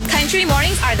Country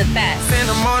mornings are the best. In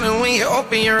the morning when you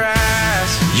open your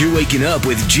eyes. You're waking up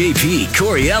with JP,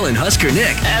 Coriel, and Husker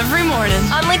Nick. Every morning.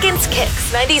 On Lincoln's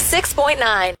Kicks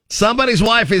 96.9. Somebody's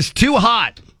wife is too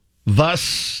hot.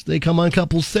 Thus, they come on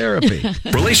couples therapy.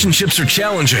 Relationships are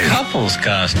challenging. Couples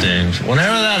costumes. Whenever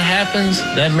that happens,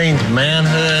 that means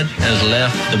manhood has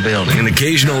left the building. And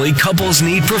occasionally, couples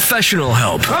need professional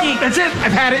help. Oh, that's it.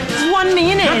 I've had it. 1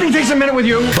 minute. Nothing takes a minute with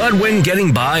you. But when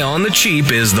getting by on the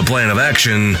cheap is the plan of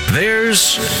action,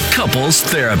 there's couples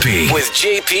therapy. With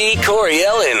JP,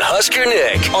 Coriel, and Husker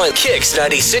Nick on Kicks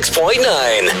 96.9.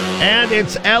 And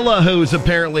it's Ella who's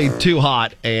apparently too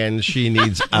hot, and she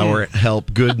needs our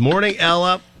help. Good morning,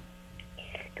 Ella.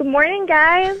 Good morning,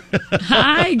 guys.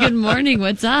 Hi, good morning.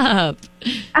 What's up?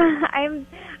 I'm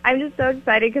just so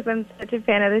excited because I'm such a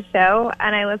fan of the show,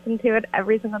 and I listen to it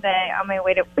every single day on my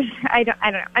way to. I don't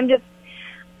know.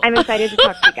 I'm excited to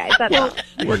talk to you guys. That's all.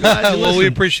 We're glad you Well, we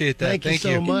listened. appreciate that. Thank you Thank so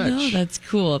you. much. No, that's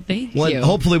cool. Thank Well, you.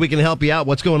 hopefully we can help you out.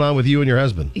 What's going on with you and your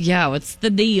husband? Yeah, what's the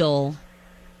deal?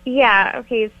 Yeah.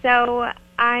 Okay. So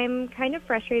I'm kind of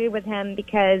frustrated with him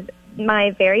because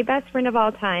my very best friend of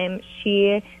all time,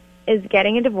 she is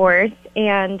getting a divorce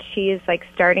and she's like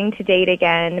starting to date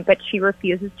again, but she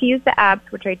refuses to use the apps,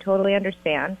 which I totally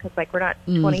understand because like we're not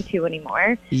 22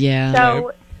 anymore. Yeah.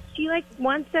 So she like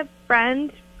wants a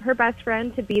friend, her best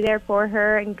friend, to be there for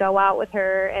her and go out with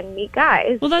her and meet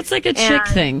guys. Well, that's like a chick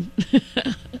thing.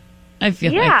 I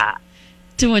feel Yeah.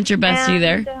 like. To want your bestie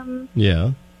there.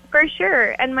 Yeah. For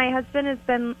sure. And my husband has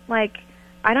been like,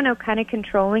 I don't know, kind of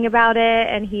controlling about it,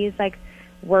 and he's like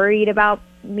worried about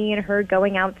me and her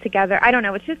going out together. I don't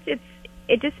know.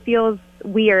 It just feels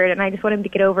weird, and I just want him to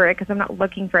get over it because I'm not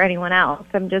looking for anyone else.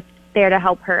 I'm just there to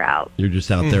help her out. You're just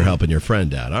out there helping your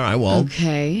friend out. All right, well,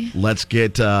 Okay. let's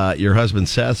get your husband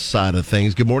Seth's side of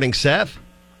things. Good morning, Seth.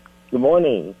 Good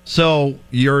morning. So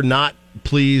you're not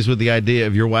pleased with the idea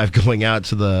of your wife going out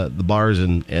to the bars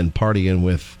and partying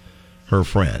with her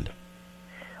friend?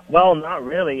 Well, not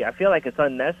really. I feel like it's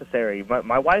unnecessary.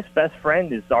 My wife's best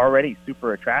friend is already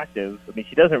super attractive. I mean,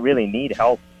 she doesn't really need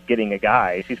help getting a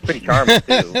guy. She's pretty charming,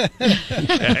 too.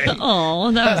 Oh,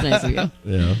 that was nice of you.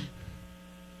 Yeah.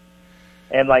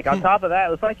 And, like, on top of that,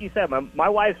 it's like you said, my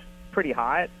wife's pretty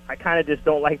hot. I kind of just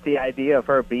don't like the idea of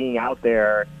her being out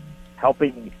there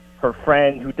helping her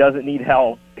friend who doesn't need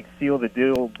help like, seal the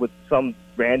deal with some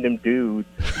random dude.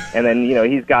 And then, you know,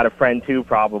 he's got a friend, too,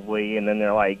 probably. And then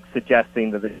they're, like, suggesting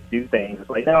that they do things. It's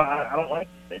like, no, I don't like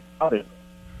it. Others,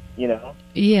 you know?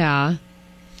 Yeah.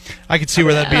 I could see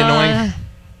where that'd be annoying.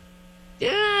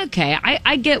 Yeah, okay.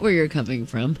 I get where you're coming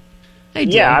from. I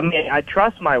do. Yeah, I mean, I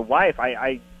trust my wife.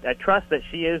 I trust that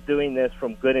she is doing this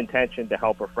from good intention to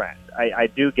help her friend. I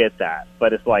do get that.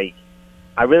 But it's like,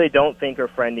 I really don't think her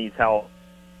friend needs help.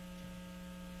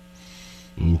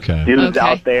 Okay. Dudes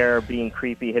out there being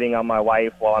creepy, hitting on my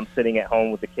wife while I'm sitting at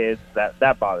home with the kids,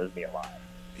 that bothers me a lot.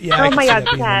 Yeah, Oh I could my see God, that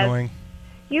being Seth. annoying.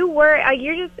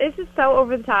 You're just, this is so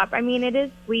over the top. I mean, it is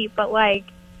sweet, but like,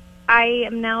 I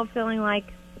am now feeling like,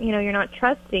 you know, you're not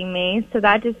trusting me. So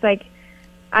that just like,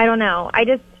 I don't know.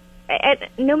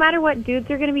 No matter what, dudes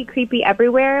are going to be creepy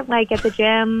everywhere, like at the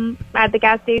gym, at the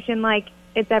gas station, like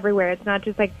it's everywhere. It's not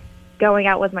just like going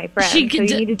out with my friends. She So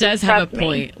you need to does just have a trust me.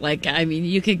 point. Like, I mean,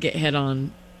 you could get hit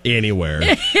on Anywhere.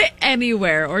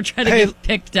 anywhere or try to Hey, get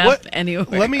picked up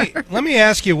anywhere. Let me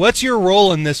ask you, what's your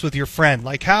role in this with your friend?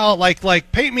 Like how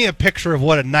like paint me a picture of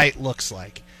what a night looks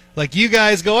like. Like you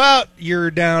guys go out, you're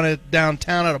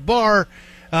downtown at a bar,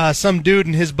 some dude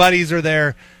and his buddies are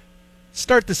there.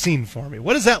 Start the scene for me.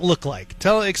 What does that look like?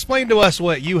 Explain to us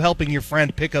what you helping your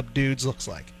friend pick up dudes looks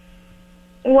like.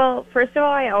 Well, first of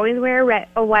all, I always wear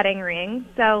a wedding ring,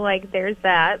 so like there's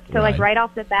that. So like right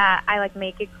off the bat, I like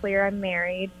make it clear I'm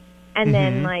married, and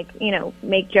then like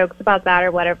make jokes about that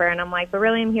or whatever. And I'm like, but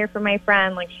really, I'm here for my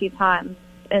friend. Like she's hot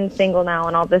and single now,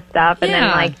 and all this stuff. And then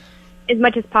like as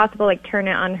much as possible, like turn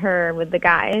it on her with the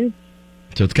guys.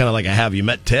 So it's kind of like a Have You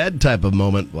Met Ted type of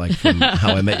moment, like from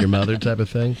How I Met Your Mother type of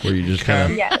thing, where you're just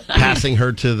kind of passing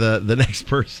her to the next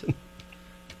person.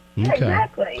 Okay.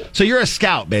 Exactly. So you're a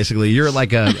scout, basically. You're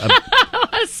like a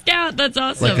scout. That's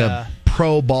awesome. like a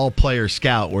pro ball player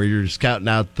scout, where you're scouting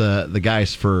out the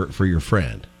guys for your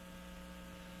friend.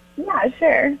 Yeah,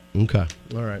 sure. Okay.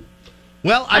 All right.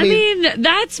 Well, I I mean, mean,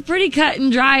 that's pretty cut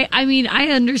and dry. I mean, I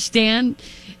understand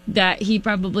that he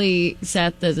probably,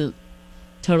 Seth, doesn't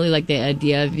totally like the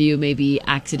idea of you maybe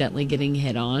accidentally getting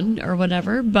hit on or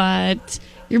whatever, but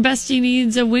your bestie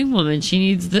needs a wing woman. She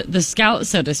needs the scout,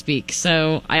 so to speak.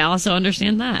 So I also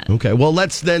understand that. okay. Well,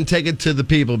 let's then take it to the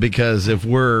people, because if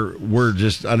we're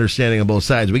just understanding on both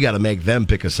sides, we got to make them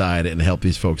pick a side and help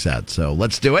these folks out. So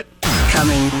let's do it.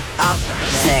 Coming up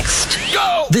next.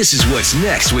 Go! This is what's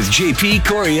next with JP,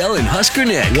 Coriel, and Husker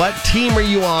Nick. What team are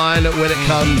you on when it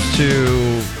comes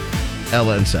to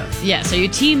Ella and Seth? Yeah, so your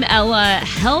team Ella,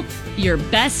 help your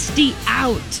bestie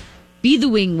out. Be the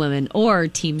wing woman. Or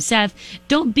Team Seth,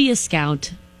 don't be a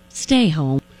scout. Stay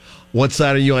home. What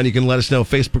side are you on? You can let us know.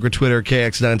 Facebook or Twitter,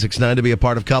 KX969, to be a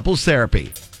part of Couples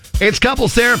Therapy. It's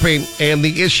Couples Therapy, and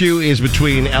the issue is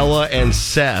between Ella and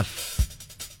Seth,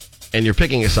 and you're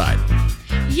picking a side.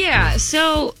 Yeah,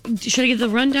 so should I give the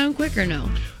rundown quick or no?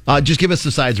 Just give us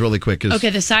the sides really quick. Okay,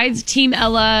 the sides, Team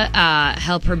Ella,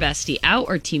 help her bestie out,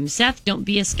 or Team Seth, don't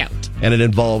be a scout. And it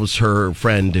involves her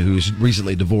friend who's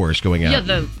recently divorced going out. Yeah,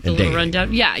 the and little dating.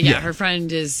 rundown. Yeah, her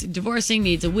friend is divorcing,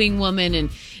 needs a wing woman, and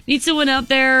needs someone out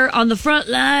there on the front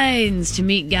lines to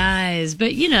meet guys.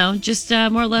 But, just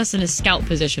more or less in a scout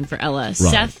position for Ella. Right.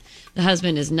 Seth, the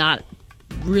husband, is not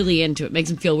really into it. Makes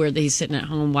him feel weird that he's sitting at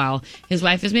home while his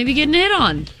wife is maybe getting hit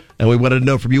on. And we wanted to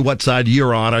know from you what side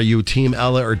you're on. Are you Team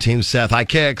Ella or Team Seth? Hi,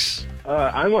 Kix.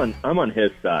 I'm on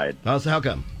his side. How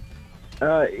come?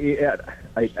 Yeah,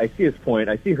 I see his point.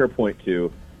 I see her point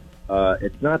too.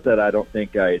 It's not that I don't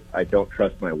think I don't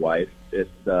trust my wife. It's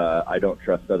I don't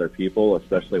trust other people,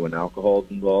 especially when alcohol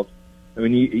is involved. I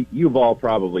mean, you've all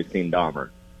probably seen Dahmer,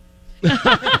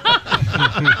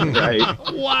 right?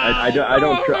 Wow.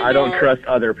 I don't trust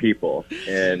other people,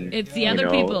 and it's the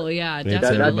other people. Yeah, that's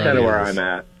definitely. kind of where I'm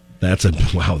at. That's an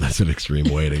extreme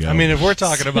way to go. I mean, if we're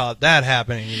talking about that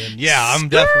happening, then yeah, I'm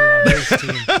definitely on his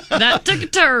team. That took a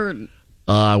turn.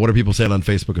 What are people saying on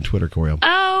Facebook and Twitter, Coriel?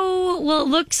 Oh, well, it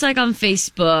looks like on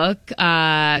Facebook,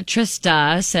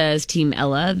 Trista says Team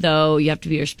Ella, though you have to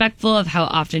be respectful of how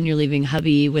often you're leaving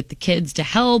hubby with the kids to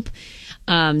help.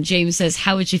 James says,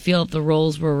 how would you feel if the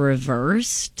roles were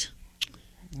reversed?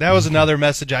 That was another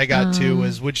message I got too,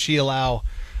 was would she allow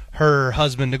her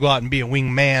husband to go out and be a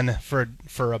wingman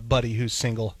for a buddy who's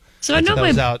single? So I know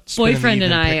my boyfriend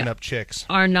and I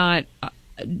are not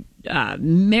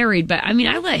married, but I mean,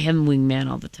 I let him wingman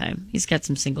all the time. He's got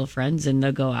some single friends, and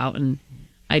they'll go out, and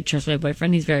I trust my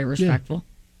boyfriend. He's very respectful. Yeah.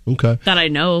 Okay. That I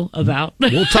know about.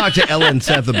 We'll talk to Ella and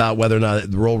Seth about whether or not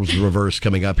the role was reversed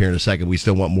coming up here in a second. We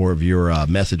still want more of your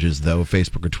messages, though.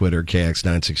 Facebook or Twitter,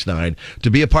 KX969. To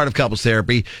be a part of Couples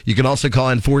Therapy, you can also call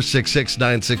in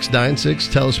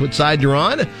 466-9696. Tell us what side you're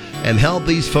on and help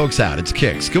these folks out. It's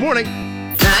Kix. Good morning.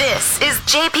 This is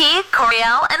JP,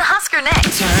 Coriel, and Husker Nick.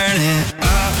 Turn it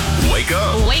up. Wake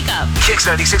up. Wake up. Kix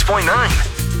 96.9.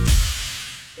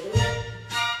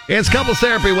 It's Couples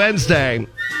Therapy Wednesday,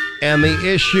 and the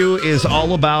issue is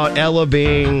all about Ella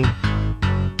being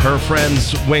her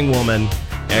friend's wing woman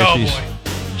as she's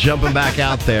jumping back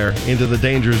out there into the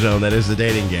danger zone that is the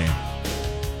dating game.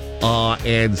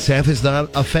 And Seth is not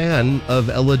a fan of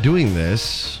Ella doing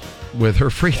this with her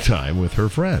free time with her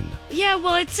friend. Yeah,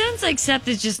 well, it sounds like Seth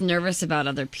is just nervous about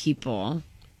other people,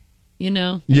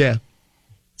 Yeah.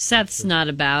 Seth's not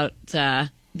about the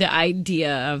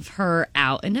idea of her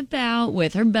out and about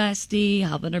with her bestie,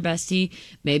 helping her bestie,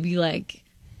 maybe like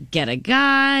get a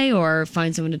guy or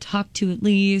find someone to talk to at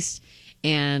least.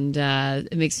 And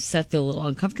it makes Seth feel a little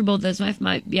uncomfortable that his wife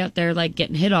might be out there like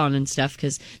getting hit on and stuff,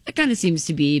 because that kind of seems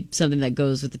to be something that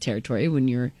goes with the territory when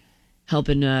you're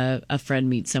helping a friend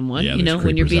meet someone. Yeah,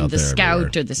 when you're being the scout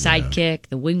everywhere. or the sidekick,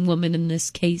 the wing woman in this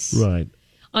case. Right.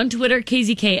 On Twitter,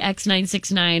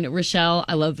 KZKX969, Rochelle,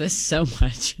 I love this so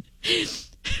much.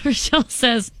 Rochelle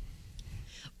says,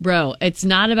 bro, it's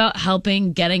not about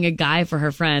helping getting a guy for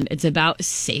her friend. It's about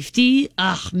safety.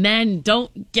 Ugh, men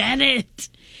don't get it.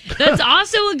 That's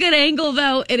also a good angle,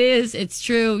 though. It is. It's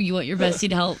true. You want your bestie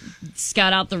to help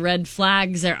scout out the red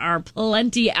flags. There are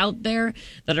plenty out there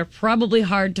that are probably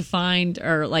hard to find,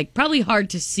 or like probably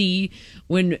hard to see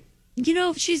when,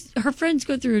 her friends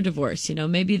go through a divorce.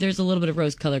 Maybe there's a little bit of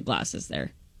rose-colored glasses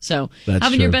there. So That's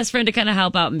having true. your best friend to kind of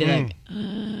help out and be like,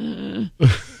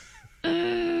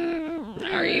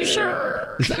 are you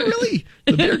sure? Is that really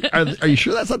the beer? Are you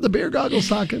sure that's not the beer goggles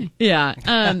talking? Yeah.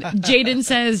 Jaden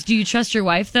says, do you trust your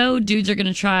wife, though? Dudes are going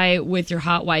to try with your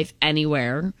hot wife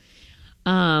anywhere.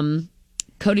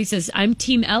 Cody says, I'm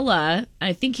Team Ella.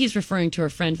 I think he's referring to her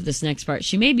friend for this next part.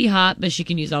 She may be hot, but she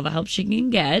can use all the help she can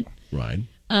get. Right.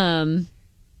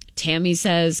 Tammy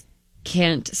says,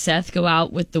 can't Seth go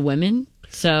out with the women?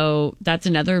 So that's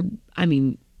another,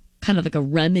 kind of like a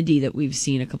remedy that we've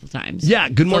seen a couple times. Yeah,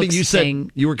 good morning. Folks You said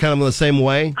saying, you were kind of the same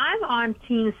way. I'm on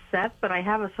Team Seth, but I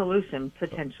have a solution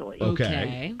potentially.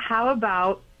 Okay. How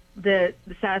about the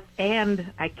Seth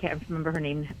and I can't remember her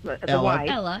name, the Ella. wife.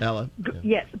 Ella.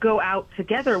 Yes, go out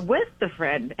together with the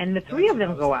friend, and the three of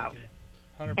them go out,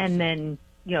 and then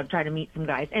try to meet some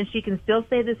guys. And she can still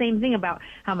say the same thing about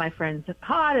how my friend's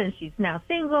hot and she's now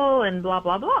single and blah,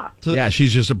 blah, blah. So, yeah,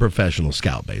 she's just a professional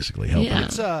scout, basically. Helping.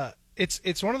 Yeah.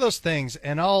 It's one of those things,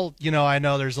 and I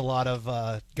know there's a lot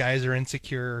of guys are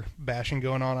insecure bashing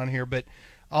going on here, but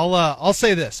I'll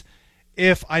say this: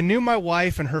 if I knew my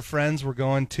wife and her friends were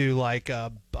going to like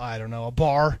a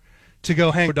bar to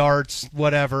go hang with darts,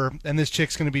 whatever, and this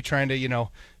chick's going to be trying to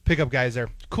pick up guys there,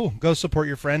 cool, go support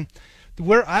your friend.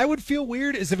 Where I would feel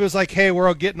weird is if it was like, hey, we're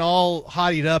all getting all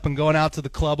hottied up and going out to the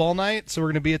club all night, so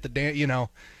we're going to be at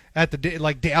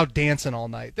the out dancing all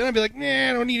night. Then I'd be like, nah,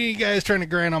 I don't need any guys trying to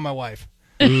grind on my wife.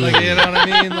 Like, you know what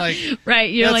I mean? Like,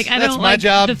 right? You're like, I don't my like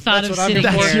job. the thought that's of what sitting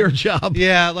I'm That's here. your job.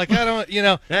 Yeah, like I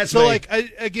don't, That's so me.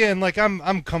 like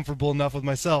I'm comfortable enough with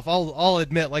myself. I'll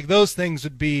admit, like those things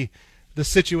would be the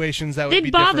situations that would They'd be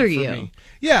bother different for you. me.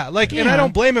 Yeah, like, and Yeah. I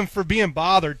don't blame him for being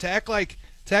bothered. To act like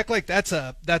that's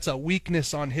a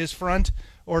weakness on his front,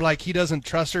 or like he doesn't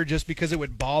trust her just because it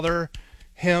would bother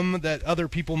him that other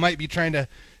people might be trying to,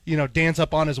 dance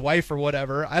up on his wife or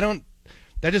whatever.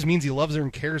 That just means he loves her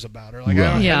and cares about her. Like,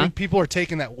 Right. I think people are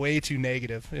taking that way too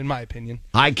negative, in my opinion.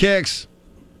 Hi, Kicks.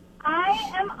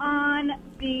 I am on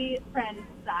the friend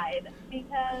side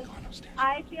because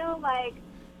I feel like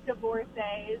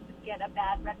divorcees get a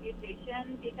bad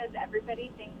reputation because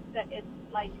everybody thinks that it's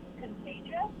like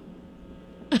contagious.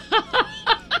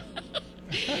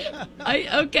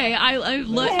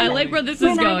 I like where this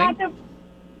is going.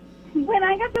 When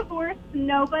I got divorced,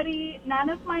 none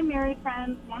of my married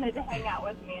friends wanted to hang out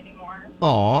with me anymore.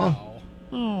 Aw.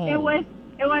 It was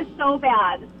so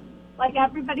bad. Like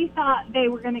everybody thought they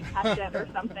were going to catch it or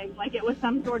something. Like it was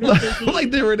some sort of disease.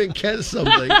 Like they were going to catch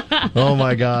something. Oh,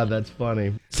 my God. That's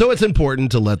funny. So it's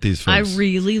important to let these I folks...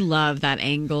 really love that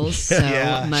angle so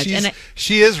much. And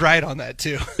she is right on that,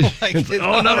 too. Like, It's like,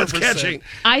 oh, no, it's 100%. catching.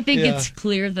 I think it's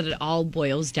clear that it all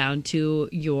boils down to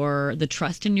the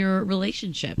trust in your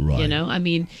relationship. Right. I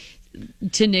mean,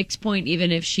 to Nick's point,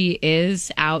 even if she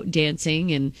is out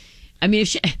dancing, and I mean, if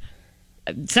she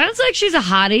it sounds like she's a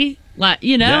hottie,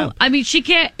 Yeah. I mean, she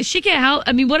can't help.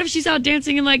 I mean, what if she's out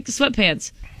dancing in like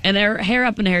sweatpants and her hair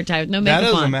up in a hair tie with no That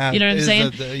makeup doesn't on? matter. You know what I'm Is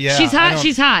saying? She's hot.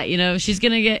 She's hot. She's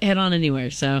gonna get hit on anywhere.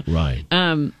 So Right.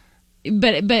 But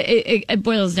it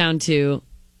boils down to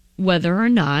whether or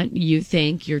not you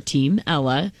think your team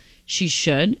Ella, she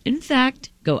should in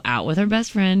fact go out with her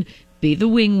best friend, be the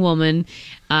wing woman,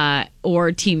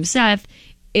 or team Seth.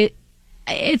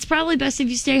 It's probably best if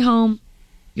you stay home.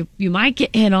 You might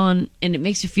get hit on, and it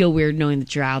makes you feel weird knowing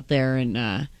that you're out there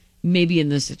and maybe in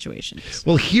those situations.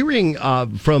 Well, hearing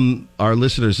from our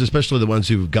listeners, especially the ones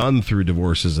who've gone through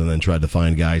divorces and then tried to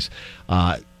find guys,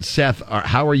 Seth,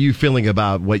 how are you feeling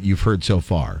about what you've heard so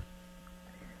far?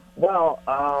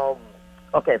 Well,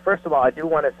 okay, first of all, I do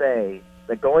want to say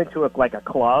that going to a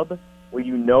club where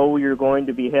you're going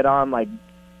to be hit on, like,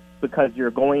 because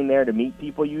you're going there to meet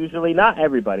people usually, not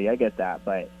everybody, I get that,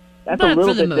 but that's a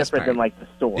little bit different than, like, the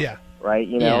store. Yeah. Right?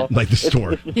 Like the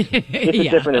store. It's a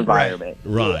different environment.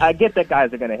 Right. I get that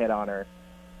guys are going to hit on her.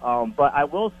 But I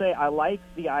will say I like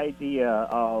the idea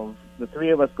of the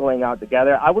three of us going out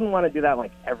together. I wouldn't want to do that,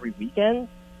 like, every weekend.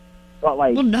 But,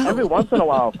 like, every once in a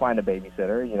while, I'll find a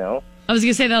babysitter, I was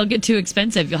gonna say that'll get too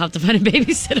expensive. You'll have to find a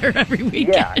babysitter every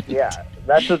weekend. Yeah.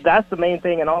 That's the main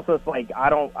thing. And also, it's like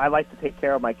I like to take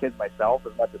care of my kids myself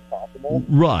as much as possible.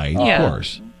 Right, of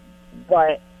course.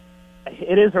 But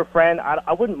it is her friend.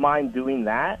 I wouldn't mind doing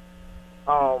that.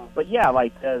 But yeah,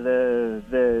 like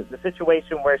the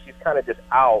situation where she's kind of just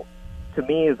out, to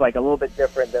me, is like a little bit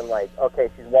different than like, okay,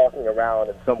 she's walking around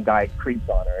and some guy creeps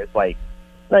on her. It's like,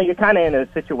 no, you're kind of in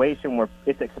a situation where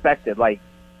it's expected, like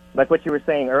what you were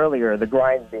saying earlier, the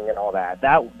grinding and all that.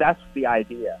 That's the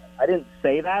idea. I didn't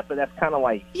say that, but that's kind of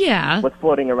like what's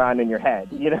floating around in your head,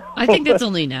 I think that's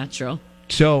only natural.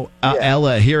 So,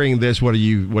 Ella, hearing this, what are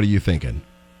you thinking?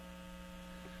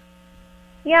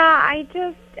 Yeah,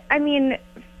 I mean,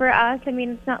 for us,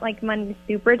 it's not like money's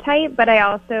super tight, but I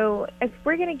also, if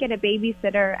we're going to get a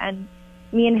babysitter and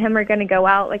me and him are going to go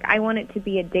out, like, I want it to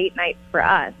be a date night for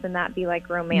us and that be like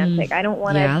romantic. I don't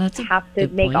want to have to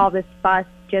make all this fuss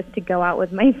just to go out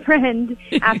with my friend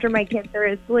after my kids are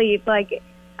asleep. Like,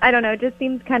 I don't know, it just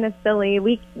seems kind of silly.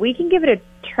 We can give it a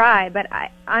try, but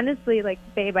I honestly, like,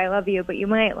 babe, I love you, but you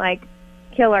might, like,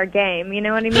 kill our game. You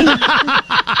know what I mean?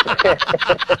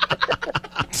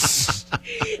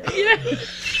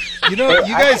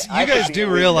 You guys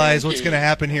do realize what's going to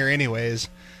happen here anyways.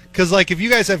 Because, like, if you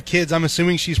guys have kids, I'm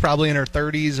assuming she's probably in her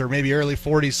 30s or maybe early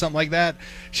 40s, something like that.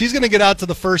 She's going to get out to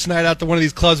the first night out to one of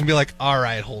these clubs and be like, all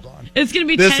right, hold on. It's going to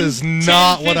be this 10, is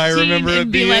not 10, what I 15, remember it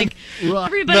and be being. like,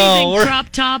 everybody's in crop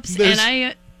tops,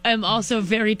 and am also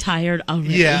very tired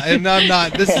already. Yeah, and I'm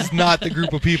not. This is not the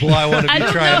group of people I want to I be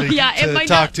don't trying know. to, Yeah, it to might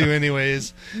talk not to,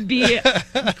 anyways. Be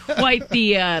quite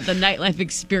the nightlife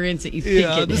experience that you think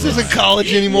Yeah, it this is. isn't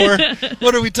college anymore.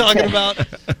 What are we talking about?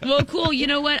 Well, cool. You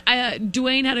know what?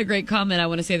 Dwayne had a great comment. I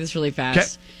want to say this really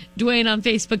fast. Dwayne on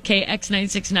Facebook,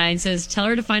 KX969, says, tell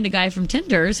her to find a guy from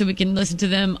Tinder so we can listen to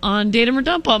them on Date 'em or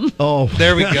Dump 'em. Oh,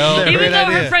 there we go. Even though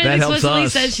her friend That helps explicitly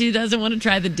us. says she doesn't want to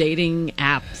try the dating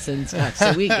apps and stuff,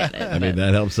 so we get it. I mean,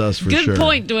 that helps us for Good sure.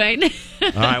 point, Dwayne.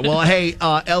 All right. Well, hey,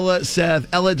 Ella, Seth.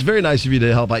 Ella, it's very nice of you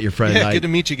to help out your friend. Yeah, good to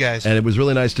meet you guys. And it was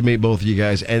really nice to meet both of you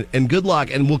guys. And good luck.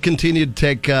 And we'll continue to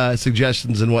take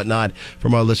suggestions and whatnot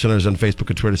from our listeners on Facebook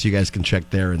and Twitter so you guys can check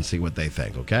there and see what they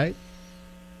think, okay?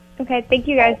 Okay, thank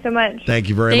you guys so much. Thank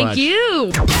you very much. Thank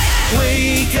you.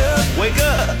 Wake up, wake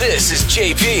up. This is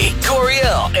JP,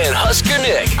 Coriel, and Husker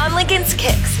Nick. On Lincoln's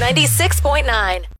Kicks 96.9.